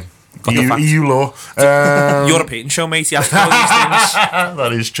Senior, eh? EU law. European show, mate. You have to know these things.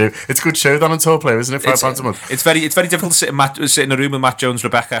 That is true. It's a good show, Dan and Tour Player, isn't it? £5 a month. It's very difficult to sit in a room with Matt Jones,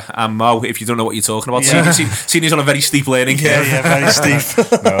 Rebecca, and Mo if you don't know what you're talking about. Yeah. Senior's on a very steep learning curve. Yeah, very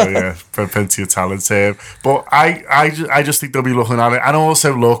steep. No, yeah, plenty of talent here. But I just think they'll be looking at it, and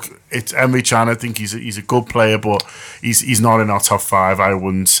also look. It's Emre Can. I think he's a good player, but he's not in our top 5. I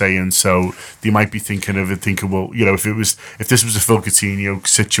wouldn't say, and so they might be thinking, well, you know, if this was a Phil Coutinho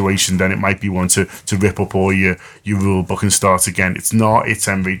situation, then it might be one to rip up all your rule book and start again. It's not. It's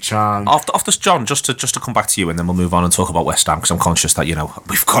Emre Can. After John, just to come back to you, and then we'll move on and talk about West Ham, because I'm conscious that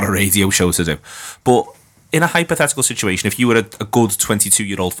we've got a radio show to do, but. In a hypothetical situation, if you were a good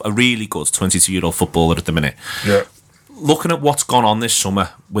 22-year-old, a really good 22-year-old footballer at the minute, yeah. Looking at what's gone on this summer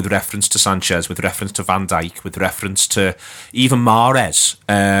with reference to Sanchez, with reference to Van Dijk, with reference to even Mahrez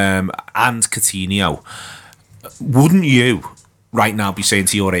and Coutinho, wouldn't you right now be saying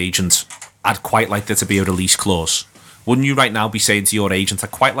to your agent, I'd quite like there to be a release clause? Wouldn't you right now be saying to your agent, I'd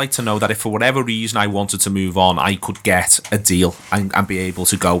quite like to know that if for whatever reason I wanted to move on, I could get a deal and be able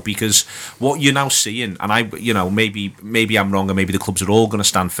to go? Because what you're now seeing, and maybe I'm wrong, and maybe the clubs are all going to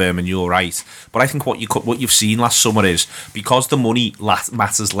stand firm, and you're right. But I think what you've seen last summer is because the money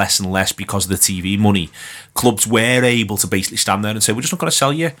matters less and less because of the TV money, clubs were able to basically stand there and say, we're just not going to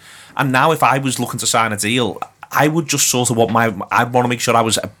sell you. And now, if I was looking to sign a deal, I would just sort of I'd want to make sure I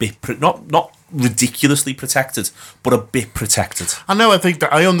was a bit not ridiculously protected, but a bit protected. I know. I think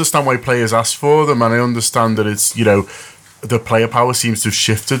that I understand why players ask for them, and I understand that it's the player power seems to have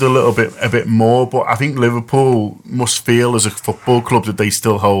shifted a bit more. But I think Liverpool must feel as a football club that they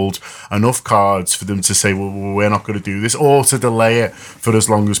still hold enough cards for them to say, well, we're not going to do this, or to delay it for as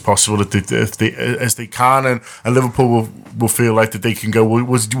long as possible as they can. And Liverpool will feel like that they can go, well,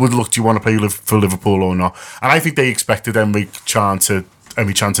 look, do you want to play for Liverpool or not? And I think they expected Emre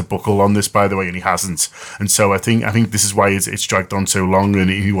Can to buckle on this, by the way, and he hasn't. And so I think this is why it's dragged on so long, and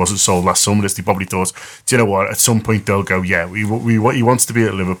he wasn't sold last summer. They probably thought, do you know what? At some point they'll go, yeah, he wants to be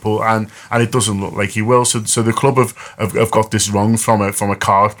at Liverpool, and it doesn't look like he will. So the club have got this wrong from a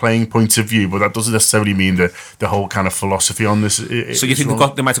card playing point of view, but that doesn't necessarily mean that the whole kind of philosophy on this. So you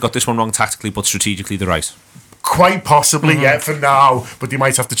think they might have got this one wrong tactically, but strategically they're right? Quite possibly, yeah, for now. But they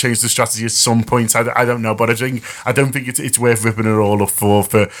might have to change the strategy at some point. I don't know, but I don't think it's worth ripping it all up for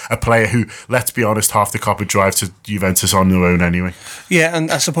a player who, let's be honest, half the cop would drive to Juventus on their own anyway. Yeah,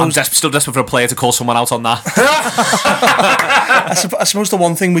 and I suppose I'm still desperate for a player to call someone out on that. I suppose the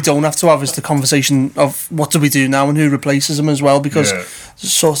one thing we don't have to have is the conversation of what do we do now and who replaces him as well, because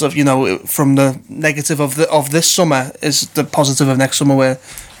sort of from the negative of this summer is the positive of next summer, where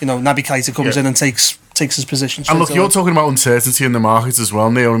Naby Keita comes in and takes his position. And look, you're talking about uncertainty in the market as well,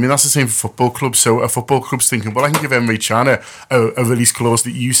 Neil. I mean, that's the same for football clubs. So a football club's thinking, well, I can give Emre Can a release clause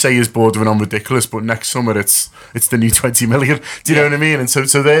that you say is bordering on ridiculous, but next summer it's the new 20 million. Do you know what I mean? And so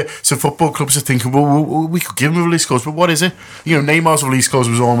football clubs are thinking, well, we could give him a release clause, but what is it? Neymar's release clause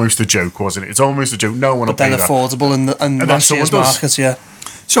was almost a joke, wasn't it? It's almost a joke. No one will pay that. But then affordable in last year's market, yeah.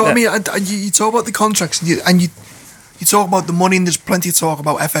 So, I mean, you talk about the contracts and you talk about the money, and there's plenty of talk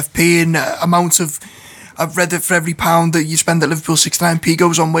about FFP and amount of... I've read that for every £1 that you spend at Liverpool, 69p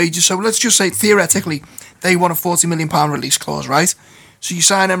goes on wages. So let's just say, theoretically, they want a £40 million release clause, right? So you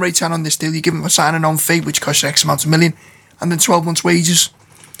sign Emre Can on this deal, you give him a signing-on fee, which costs you X amount of million, and then 12 months' wages,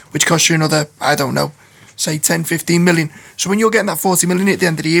 which costs you another, I don't know, say 10, 15 million. So when you're getting that 40 million at the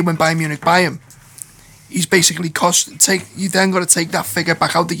end of the year when Bayern Munich buy him, he's basically you then got to take that figure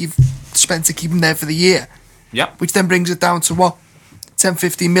back out that you've spent to keep him there for the year. Yep. Which then brings it down to what? 10,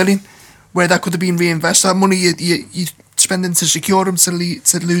 15 million, where that could have been reinvested. That money you spending to secure him to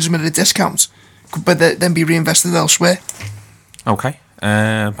lose him at a discount, but then be reinvested elsewhere. Okay.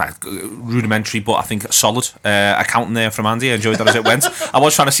 Rudimentary, but I think solid accounting there from Andy. I enjoyed that as it went. I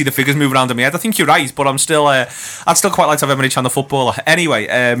was trying to see the figures move around in my head. I think you're right, but I'd still quite like to have Emre Can, the footballer.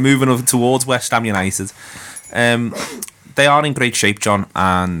 Anyway, moving over towards West Ham United. They are in great shape, John,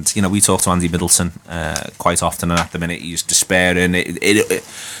 and we talk to Andy Middleton quite often, and at the minute he's despairing.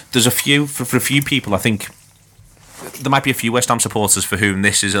 There's a few for a few people. I think there might be a few West Ham supporters for whom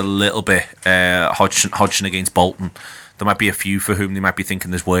this is a little bit Hodgson against Bolton. There might be a few for whom they might be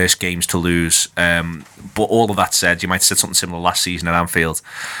thinking there's worse games to lose. But all of that said, you might have said something similar last season at Anfield.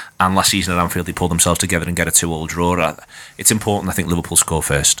 And last season at Anfield, they pulled themselves together and get a 2-2 draw. It's important, I think, Liverpool score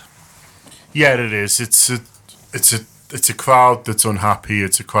first. Yeah, it is. It's a crowd that's unhappy.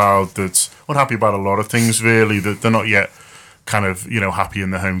 It's a crowd that's unhappy about a lot of things, really. That they're not yet kind of happy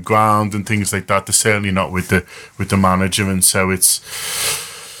in the home ground and things like that. They're certainly not with the manager, and so it's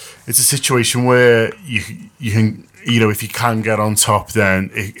a situation where you can. If you can get on top,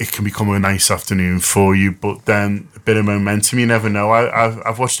 then it can become a nice afternoon for you. But then a bit of momentum, you never know.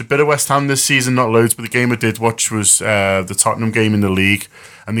 I've watched a bit of West Ham this season, not loads, but the game I did watch was the Tottenham game in the league,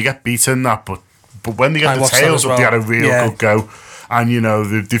 and they get beaten that. But when they get the tails up, they had a real good go. And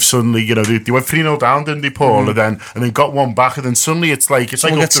they've suddenly they went 3-0 down, didn't they, Paul? And then got one back, and then suddenly it's like get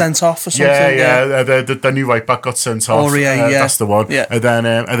sent off or something. Yeah. The new right back got sent off. That's the one. Yeah. And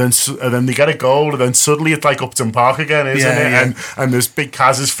then they get a goal, and then suddenly it's like Upton Park again, isn't it? Yeah. And there's Big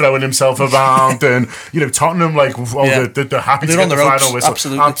Kaz is throwing himself around, and Tottenham they're happy to get the final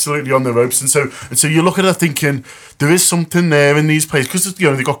whistle, absolutely on the ropes, and so you look at it thinking there is something there in these players because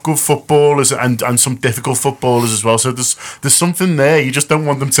they've got good footballers and some difficult footballers as well. So there's something there. You just don't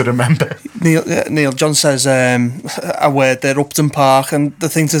want them to remember. Neil John says a word there, Upton Park, and the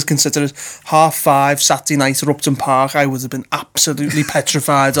thing to consider is 5:30 Saturday night at Upton Park. I would have been absolutely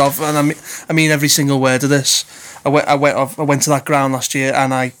petrified of, and I mean every single word of this. I went to that ground last year,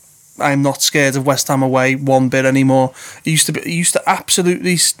 and I'm not scared of West Ham away one bit anymore. It used to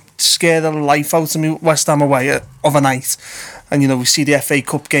absolutely scare the life out of me, West Ham away of a night. And we see the FA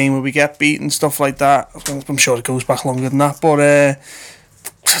Cup game where we get beaten, stuff like that. I'm sure it goes back longer than that, but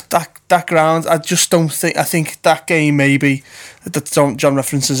that ground, I just don't think. I think that game maybe that John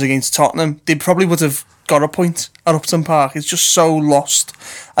references against Tottenham, they probably would have got a point at Upton Park. It's just so lost.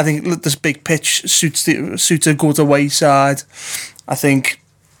 I think this big pitch suits a good away side. I think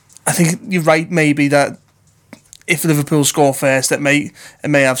you're right. Maybe that if Liverpool score first, it may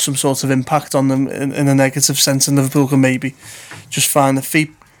have some sort of impact on them in a negative sense, and Liverpool can maybe just find the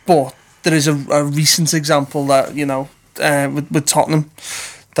feet. But there is a recent example that with Tottenham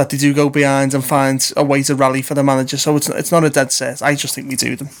that they do go behind and find a way to rally for the manager. So it's not a dead set. I just think we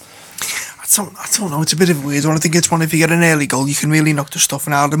do them. I don't know. It's a bit of a weird one. I think it's one if you get an early goal, you can really knock the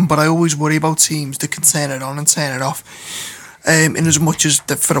stuffing out of them. But I always worry about teams that can turn it on and turn it off. In as much as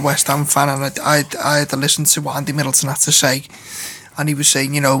for a West Ham fan, and I had to listen to what Andy Middleton had to say, and he was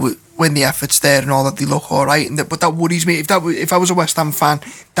saying, when the effort's there and all that, they look all right, but that worries me. If I was a West Ham fan,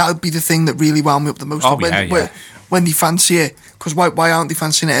 that would be the thing that really wound me up the most. When they fancy it, because why aren't they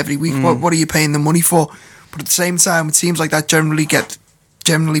fancying it every week? What are you paying them money for? But at the same time, it seems like that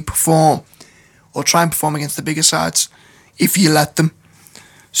generally perform or try and perform against the bigger sides if you let them.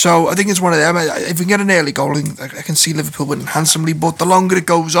 So I think it's one of them. If we can get an early goal, I can see Liverpool winning handsomely. But the longer it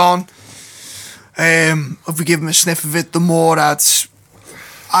goes on, if we give them a sniff of it, the more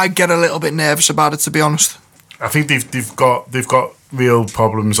I get a little bit nervous about it, to be honest. I think they've got real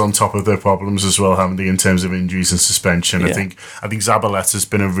problems on top of their problems as well, haven't they, in terms of injuries and suspension. Yeah. I think Zabaleta's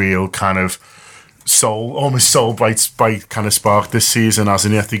been a real kind of almost soul bright kind of spark this season,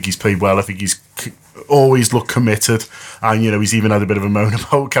 hasn't he? I think he's played well. I think he's always looked committed, and he's even had a bit of a moan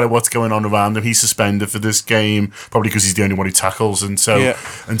about kind of what's going on around him. He's suspended for this game probably because he's the only one who tackles, and so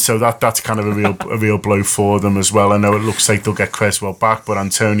that's kind of a real blow for them as well. I know it looks like they'll get Cresswell back, but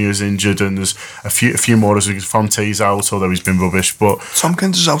Antonio's injured, and there's a few more. Fonte's out, although he's been rubbish. But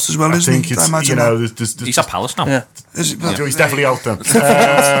Tompkins is out as well, isn't he? I imagine he's at Palace now. Yeah. He's definitely out then.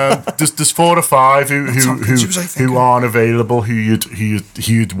 There's 4 or 5 who aren't available, who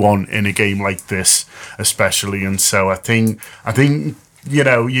you'd want in a game like this, especially. And so I think you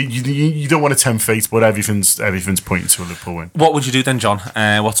know, you don't want to tempt fate, but everything's pointing to a Liverpool win. What would you do then, John?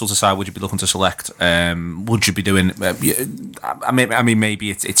 What sort of side would you be looking to select? Would you be doing? I mean, maybe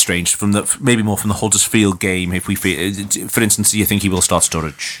it's strange maybe more from the Huddersfield game. If we, for instance, do you think he will start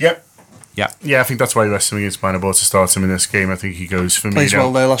Sturridge? Yep. Yeah, I think that's why West Ham against Minerball to start him in this game. I think he goes for Plays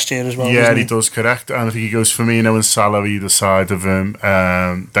well there last year as well. Yeah, he does, correct. And I think he goes Firmino and Salah either side of him.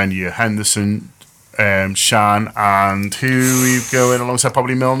 Then you Henderson, Shan, and who you going alongside?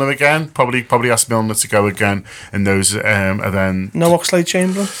 Probably Milner again. Probably ask Milner to go again. And those are then no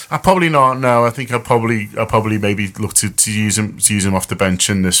Oxlade-Chamberlain. I probably not. No, I think I'll probably maybe look to use him off the bench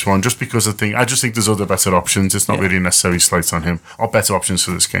in this one, just because I just think there's other better options. It's not really necessarily slight on him, or better options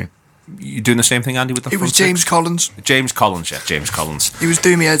for this game. You doing the same thing, Andy? With the it was James Collins. James Collins. He was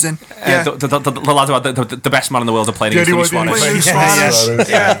doing me heads in. Yeah, the lad who the best man in the world to play against Luis Suarez.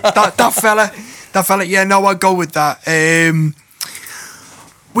 Yeah, that fella. Yeah, no, I'd go with that.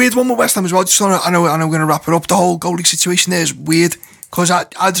 Weird one with West Ham as well. Just I know we're going to wrap it up. The whole goalie situation there is weird because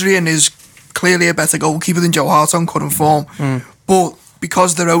Adrian is clearly a better goalkeeper than Joe Hart on current form, but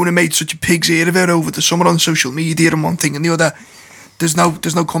because their owner made such a pig's ear of it over the summer on social media and one thing and the other. There's no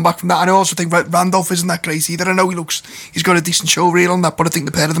comeback from that, and I also think Randolph isn't that great either. I know he's got a decent show reel on that, but I think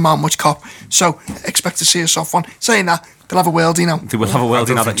the pair of them aren't much cop. So expect to see a soft one. Saying that, they'll have a worldie now. They will have a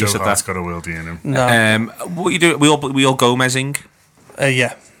worldie now that you said that. Joe Hart's got a worldie in him. No. What you do? We all Gomezing.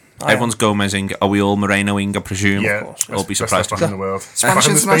 Yeah. Everyone's Gomezing. Are we all Morenoing, I presume? Yeah, of course. I'll be surprised. Back in the world. Spanish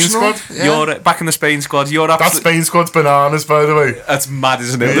international. Yeah. You're back in the Spain squad. You're that Spain squad's bananas, by the way. That's mad,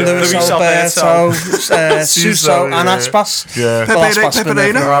 isn't it? Luis Alberto, Suso, and Aspas. Yeah. Pepe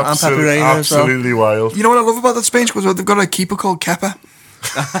Reina. And Pepe Reina as well. Absolutely wild. You know what I love about that Spain squad? They've got a keeper called Kepa.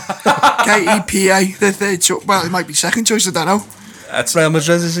 Kepa. They're third choice. Well, it might be second choice. I don't know. That's Real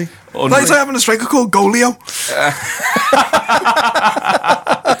Madrid, is he? Like having a striker called Golio.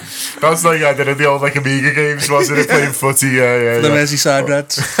 That's like I did in the old Amiga games, wasn't it? Playing footy, yeah. The Merseyside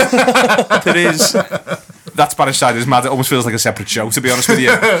Reds. There is. That Spanish side is mad. It almost feels like a separate show, to be honest with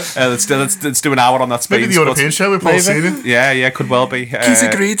you. Let's do an hour on that Spain. Maybe the European show with Paul Senior. Yeah, could well be. Keith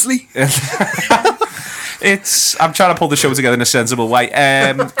Greedsley. I'm trying to pull the show together in a sensible way.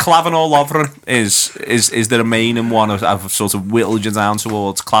 Clavan or Lovren is there a main and one I've sort of whittled you down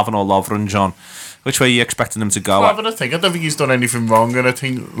towards Clavan or Lovren, John? Which way are you expecting them to go? I don't think he's done anything wrong, and I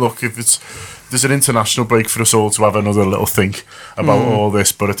think, look, if there's an international break for us all to have another little think about all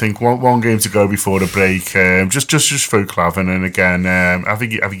this, but I think one game to go before the break, just throw Clavan, and again, I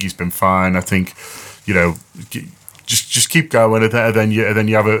think he's been fine. I think, you know, just keep going, and then you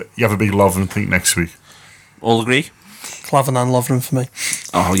have a big Lovren think next week. All agree? Clavan and Lovren for me.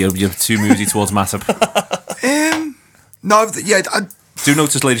 Oh, you're too moody towards Matip. No, yeah. Do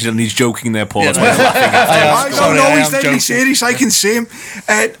notice, ladies and gentlemen, he's joking there, Paul. Yeah, he's deadly serious. I can see him.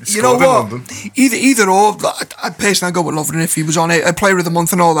 You know what? Either or. I'd personally go with Lovren if he was on it. A player of the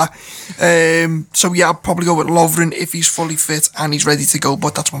month and all that. So yeah, I'd probably go with Lovren if he's fully fit and he's ready to go.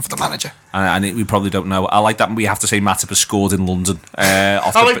 But that's one for the manager. And we probably don't know. I like that we have to say Matip has scored in London.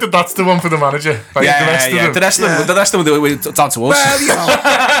 I like that. That's the one for the manager. Like the rest of them, it's down to us. Well, you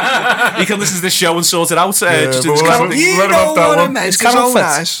know, you can listen to this show and sort it out. Is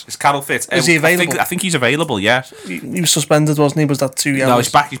Carroll fit? Is he available? I think he's available. Yeah, he was suspended, wasn't he? Was that 2 years? No, he's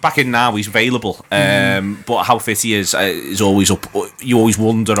back. He's back in now. He's available. But how fit he is always up. You always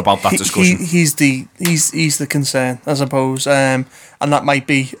wonder about that discussion. He's the concern, I suppose, and that might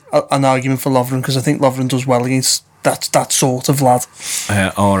be an argument for Lovren because I think Lovren does well against that sort of lad.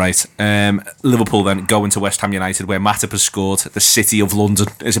 All right. Liverpool then going to West Ham United, where Matip has scored. The City of London,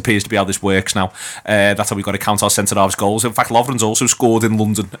 it appears to be how this works now. That's how we've got to count our centre halves goals. In fact, Lovren's also scored in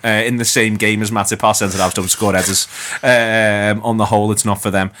London in the same game as Matip. Our centre halves don't score headers. On the whole, it's not for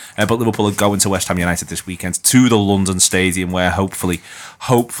them. But Liverpool are going to West Ham United this weekend to the London Stadium, where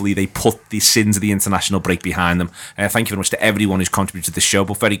hopefully they put the sins of the international break behind them. Thank you very much to everyone who's contributed to this show.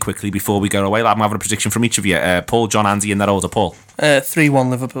 But very quickly before we go away, I'm having a prediction from each of you. Paul, John, Andy, in that order. Paul? 3-1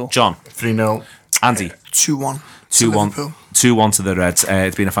 Liverpool. John? 3-0. Andy? 2-1. 2-1 to the Reds.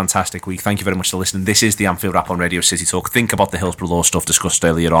 It's been a fantastic week. Thank you very much for listening. This is the Anfield Wrap on Radio City Talk. Think about the Hillsborough Law stuff discussed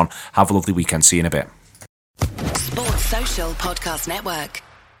earlier on. Have a lovely weekend. See you in a bit. Sports Social Podcast Network.